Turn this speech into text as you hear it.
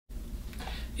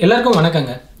எல்லாருக்கும்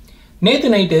வணக்கங்க. நேத்து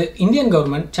நைட்டு இந்தியன்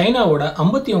கவர்மெண்ட் சைனாவோட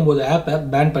 59 ஆப்பை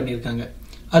பேன் பண்ணியிருக்காங்க.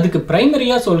 அதுக்கு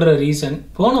பிரைமரியா சொல்ற ரீசன்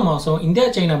போன மாசம் இந்தியா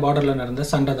சைனா பார்டர்ல நடந்த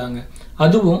சண்டை தாங்க.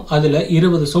 அதுவும் அதுல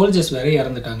 20 சோல்ஜர்ஸ் வேற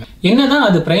இறந்துட்டாங்க. என்னதான்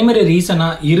அது பிரைமரி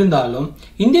ரீசனா இருந்தாலும்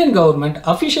இந்தியன் கவர்மெண்ட்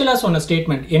அபிஷியலா சொன்ன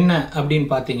ஸ்டேட்மெண்ட் என்ன அப்படின்னு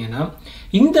பாத்தீங்கன்னா,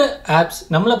 இந்த ஆப்ஸ்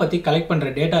நம்மளை பத்தி கலெக்ட் பண்ற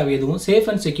டேட்டா எதுவும் சேஃப்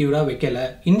அண்ட் செக்யூரா வைக்கல,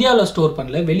 இந்தியாவில் ஸ்டோர்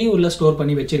பண்ணல, வெளியூர்ல ஸ்டோர்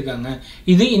பண்ணி வச்சிருக்காங்க.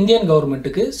 இது இந்தியன்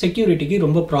கவர்மெண்ட்டுக்கு செக்யூரிட்டிக்கு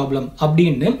ரொம்ப ப்ராப்ளம்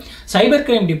அப்படின்னு சைபர்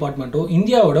கிரைம் டிபார்ட்மெண்ட்டும்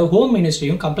இந்தியாவோட ஹோம்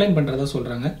மினிஸ்ட்ரியும் கம்ப்ளைண்ட் பண்றதா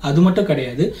சொல்றாங்க. அது மட்டும்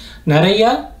கிடையாது,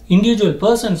 நிறைய இண்டிவிஜுவல்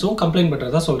பர்சன்ஸும் கம்ப்ளைண்ட்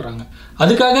பண்றதா சொல்றாங்க.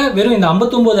 அதுக்காக வெறும் இந்த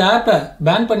 59 ஆப்பை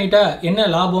பேன் பண்ணிட்டா என்ன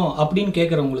லாபம் அப்படின்னு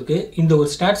கேட்கறவங்களுக்கு இந்த ஒரு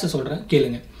ஸ்டாட்ஸ் சொல்றேன்,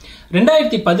 கேளுங்க.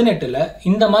 2018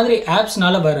 இந்த மாதிரி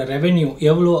ஆப்ஸ்னால வர ரெவென்யூ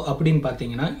எவ்வளோ அப்படின்னு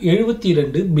பார்த்தீங்கன்னா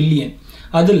 72 பில்லியன்.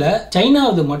 அதுல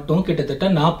சைனாவது மட்டும் கிட்டத்தட்ட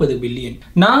 40 பில்லியன்.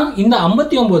 நான் இந்த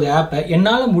 59 ஆப்பை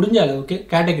என்னால் முடிஞ்ச அளவுக்கு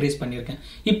கேட்டகரைஸ் பண்ணியிருக்கேன்.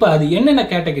 இப்போ அது என்னென்ன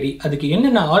கேட்டகரி, அதுக்கு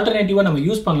என்னென்ன ஆல்டர்னேட்டிவா நம்ம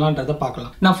யூஸ் பண்ணலான்றதை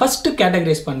பார்க்கலாம். நான் ஃபர்ஸ்ட்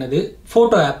கேட்டகரைஸ் பண்ணது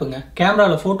போட்டோ ஆப்புங்க.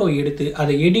 கேமரால போட்டோ எடுத்து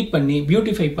அதை எடிட் பண்ணி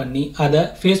பியூட்டிஃபை பண்ணி அதை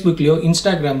ஃபேஸ்புக்லயோ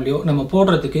இன்ஸ்டாகிராம்லயோ நம்ம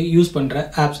போடுறதுக்கு யூஸ் பண்ற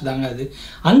ஆப்ஸ் தாங்க அது.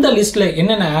 அந்த லிஸ்ட்ல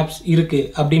என்னென்ன ஆப்ஸ் இருக்கு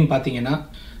அப்படின்னு பார்த்தீங்கன்னா,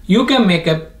 யூகேம்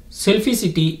makeup, selfie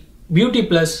city, beauty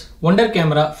plus, wonder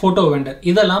camera, photo vendor,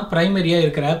 இதெல்லாம் பிரைமரியா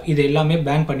இருக்கிற ஆப். இது எல்லாமே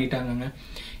பேன் பண்ணிட்டாங்க.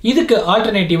 இதுக்கு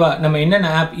ஆல்டர்னேட்டிவா நம்ம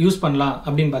என்னென்ன ஆப் யூஸ் பண்ணலாம்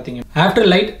அப்படின்னு பார்த்தீங்கன்னா, after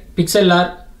light, பிக்செல்லார்,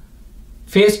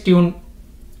 face tune,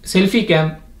 selfie game,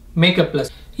 makeup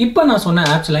plus. இப்போ நான் சொன்ன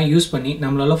ஆப்ஸ் எல்லாம் யூஸ் பண்ணி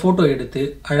நம்மளால போட்டோ எடுத்து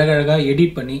அழகழகா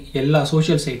எடிட் பண்ணி எல்லா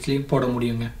சோஷியல் சைட்ஸ்லையும் போட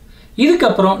முடியுங்க.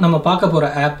 இதுக்கப்புறம் நம்ம பார்க்க போற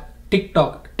ஆப்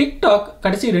டிக்டாக். டிக்டாக்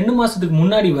கடைசி 2 மாசத்துக்கு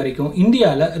முன்னாடி வரைக்கும்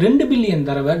இந்தியாவில் 2 பில்லியன்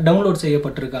தடவை டவுன்லோட்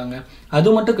செய்யப்பட்டிருக்காங்க. அது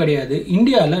மட்டும் கிடையாது,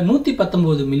 இந்தியாவில்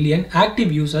 119 மில்லியன்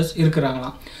ஆக்டிவ் யூசர்ஸ்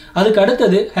இருக்கிறாங்களாம். அதுக்கு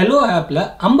அடுத்தது ஹலோ ஆப்ல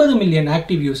 50 மில்லியன்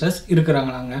ஆக்டிவ் யூசர்ஸ்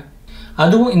இருக்கிறாங்களாங்க.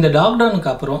 அதுவும் இந்த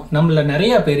லாக்டவுனுக்கு அப்புறம் நம்மள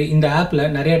நிறைய பேர் இந்த ஆப்ல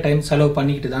நிறைய டைம் செலவு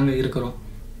பண்ணிக்கிட்டு தாங்க இருக்கிறோம்.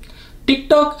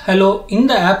 டிக்டாக், ஹலோ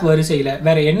இந்த ஆப் வரிசையில்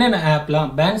வேற என்னென்ன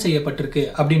ஆப்லாம் பேன் செய்யப்பட்டிருக்கு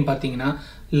அப்படின்னு பார்த்தீங்கன்னா,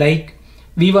 like,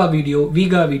 Vivah video,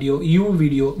 Vega video, you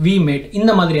video, விமேட்,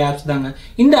 இந்த மாதிரி ஆப்ஸ் தாங்க.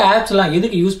 இந்த ஆப்ஸ்லாம்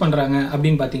எதுக்கு யூஸ் பண்ணுறாங்க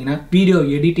அப்படின்னு பார்த்தீங்கன்னா, வீடியோ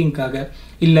எடிட்டிங்காக,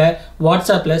 இல்லை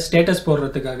வாட்ஸ்அப்பில் ஸ்டேட்டஸ்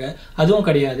போடுறதுக்காக, அதுவும்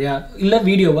கிடையாது, இல்லை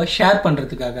வீடியோவை ஷேர்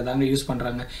பண்ணுறதுக்காக தாங்க யூஸ்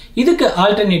பண்ணுறாங்க. இதுக்கு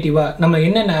ஆல்டர்னேட்டிவாக நம்ம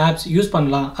என்னென்ன ஆப்ஸ் யூஸ்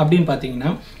பண்ணலாம் அப்படின்னு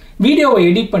பார்த்தீங்கன்னா, வீடியோவை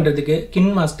எடிட் பண்ணுறதுக்கு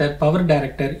கின் master, power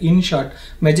director, InShot,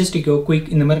 மெஜஸ்டிகோ, quick,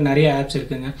 இந்த மாதிரி நிறைய ஆப்ஸ்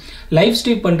இருக்குங்க. லைவ்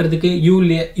ஸ்ட்ரீம் பண்ணுறதுக்கு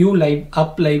you live,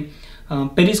 up live,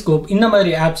 periscope, இந்த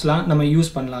மாதிரி ஆப்ஸ்லாம் நம்ம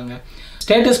யூஸ் பண்ணலாங்க.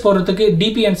 ஸ்டேட்டஸ் போடுறதுக்கு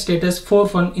டிபிஎன் ஸ்டேட்டஸ்,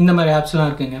 4fun, இந்த மாதிரி ஆப்ஸ்லாம்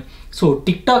இருக்குங்க. ஸோ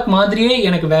டிக்டாக் மாதிரியே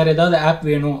எனக்கு வேற ஏதாவது ஆப்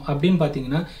வேணும் அப்படின்னு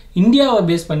பார்த்தீங்கன்னா, இந்தியாவை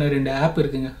பேஸ் பண்ண 2 ஆப்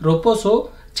இருக்குங்க. ரொப்போசோ,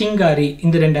 சிங்காரி,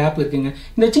 இந்த 2 ஆப் இருக்குங்க.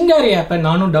 இந்த சிங்காரி ஆப்பை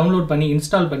நானும் டவுன்லோட் பண்ணி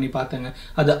இன்ஸ்டால் பண்ணி பார்த்தேங்க.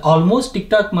 அது ஆல்மோஸ்ட்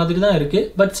டிக்டாக் மாதிரி தான் இருக்கு,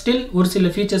 பட் ஸ்டில் ஒரு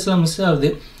சில ஃபீச்சர்ஸ்லாம் மிஸ்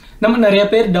ஆகுது. நம்ம நிறைய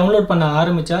பேர் டவுன்லோட் பண்ண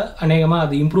ஆரம்பிச்சா அநேகமாக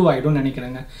அது இம்ப்ரூவ் ஆகிடும்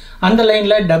நினைக்கிறேங்க. அந்த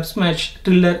லைன்ல டப் ஸ்மாஷ்,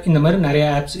 ட்ரில்லர், இந்த மாதிரி நிறைய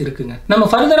ஆப்ஸ் இருக்குங்க. நம்ம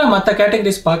ஃபர்தரா மற்ற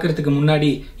கேட்டகரிஸ் பார்க்கறதுக்கு முன்னாடி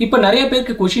இப்போ நிறைய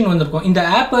பேருக்கு கொஸ்டின் வந்திருக்கும், இந்த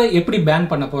ஆப்பை எப்படி பேன்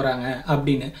பண்ண போறாங்க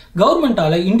அப்படின்னு.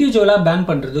 கவர்மெண்டால இண்டிவிஜுவலா பேன்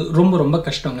பண்றது ரொம்ப ரொம்ப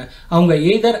கஷ்டங்க. அவங்க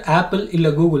எய்தர் ஆப்பிள்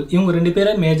இல்லை கூகுள், இவங்க 2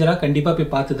 பேரை மேஜரா கண்டிப்பா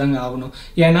போய் பார்த்து தாங்க ஆகணும்.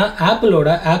 ஏன்னா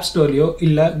ஆப்பிளோட ஆப் ஸ்டோர்லயோ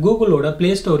இல்லை கூகுளோட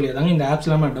பிளே ஸ்டோர்லயோ தாங்க இந்த ஆப்ஸ்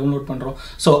எல்லாம் டவுன்லோட் பண்றோம்.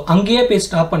 ஸோ அங்கேயே போய்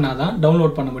ஸ்டாப் பண்ணாதான்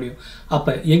டவுன்லோட் பண்ண முடியும்.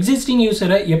 அப்போ எக்ஸிஸ்டிங்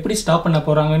யூசரை எப்படி ஸ்டாப் பண்ண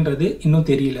போறாங்கன்றது இன்னும்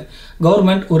தெரியல.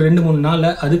 கவர்மெண்ட் ஒரு 2-3 நாள்ல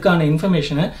அதுக்கான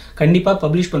இன்ஃபர்மேஷனை கண்டிப்பா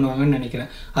பப்ளிஷ் பண்ணுவாங்கன்னு நினைக்கிறேன்.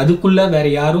 அதுக்குள்ள வேற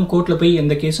யாரும் கோர்ட்ல போய்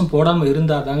எந்த கேஸும் போடாம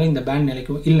இருந்தாதாங்க இந்த பேன்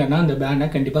நிலைக்கும். இல்லைன்னா அந்த பேனை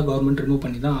கண்டிப்பா கவர்மெண்ட் ரிமூவ்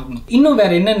பண்ணி தான் ஆகணும். இன்னும்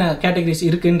வேற என்னென்ன கேட்டகரிஸ்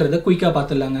இருக்குன்றத குயிக்கா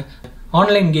பார்த்துடலாங்க.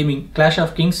 Online gaming, clash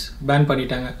of Kings pan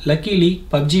பண்ணிட்டாங்க. லக்கிலி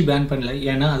பப்ஜி பேன் பண்ணல,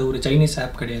 ஏன்னா அது ஒரு சைனீஸ்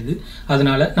ஆப் கிடையாது.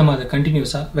 அதனால நம்ம அதை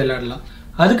கண்டினியூஸா விளையாடலாம்.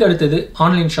 அதுக்கு அடுத்தது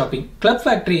ஆன்லைன் ஷாப்பிங். கிளப்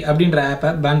ஃபேக்டரி அப்படின்ற ஆப்பை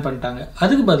பேன் பண்ணிட்டாங்க.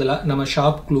 அதுக்கு பதிலாக நம்ம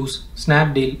ஷாப் க்ளூஸ்,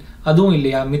 ஸ்னாப்டீல், அதுவும்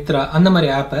இல்லையா மித்ரா, அந்த மாதிரி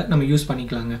ஆப்பை நம்ம யூஸ்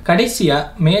பண்ணிக்கலாங்க. கடைசியா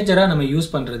மேஜரா நம்ம யூஸ்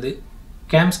பண்றது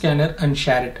கேம் ஸ்கேனர் அண்ட்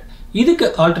ஷேரிட். இதுக்கு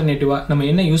ஆல்டர்னேட்டிவா நம்ம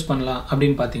என்ன யூஸ் பண்ணலாம்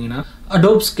அப்படின்னு பார்த்தீங்கன்னா,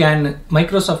 Adobe scan,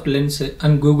 Microsoft lens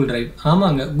and Google drive.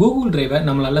 ஆமாங்க, கூகுள் டிரைவை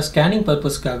நம்மளால ஸ்கேனிங்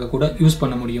பர்பஸ்க்காக கூட யூஸ்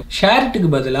பண்ண முடியும். ஷேரிட்டுக்கு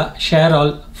பதிலாக share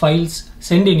all, files,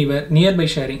 send anywhere, nearby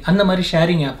sharing, அந்த மாதிரி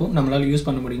ஷேரிங் ஆப்பும் நம்மளால யூஸ்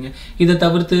பண்ண முடியுங்க. இதை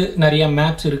தவிர்த்து நிறைய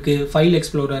மேப்ஸ் இருக்கு, ஃபைல்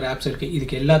எக்ஸ்ப்ளோரர் ஆப்ஸ் இருக்கு.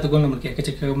 இதுக்கு எல்லாத்துக்கும் நமக்கு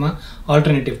எக்கச்சக்கமா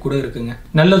ஆல்டர்னேட்டிவ் கூட இருக்குங்க.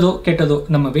 நல்லதோ கெட்டதோ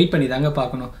நம்ம வெயிட் பண்ணி தாங்க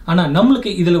பார்க்கணும். ஆனா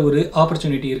நம்மளுக்கு இதுல ஒரு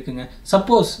ஆப்பர்ச்சுனிட்டி இருக்குங்க.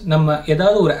 சப்போஸ் நம்ம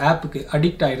ஏதாவது ஒரு ஆப்புக்கு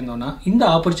அடிக்ட் ஆயிருந்தோம்னா இந்த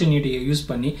ஆப்பர்ச்சுனிட்டியை யூஸ்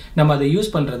பண்ணி நம்ம அதை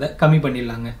யூஸ் பண்றதை கம்மி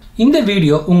பண்ணிடலாங்க. இந்த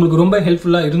வீடியோ உங்களுக்கு ரொம்ப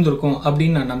ஹெல்ப்ஃபுல்லா இருந்திருக்கும்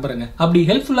அப்படின்னு நான் நம்புறேங்க. அப்படி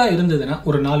ஹெல்ப்ஃபுல்லா இருந்ததுன்னா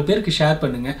ஒரு 4 பேருக்கு ஷேர்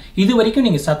பண்ணுங்க. இது வரைக்கும்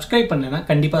நீங்க சப்ஸ்கிரைப் பண்ணலன்னா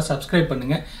கண்டிப்பா சப்ஸ்கிரைப்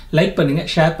பண்ணுங்க, லைக் பண்ணுங்க,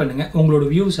 ஷேர் பண்ணுங்க. உங்களோட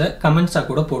வியூஸை கமெண்ட்ஸா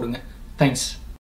கூட போடுங்க. தேங்க்ஸ்.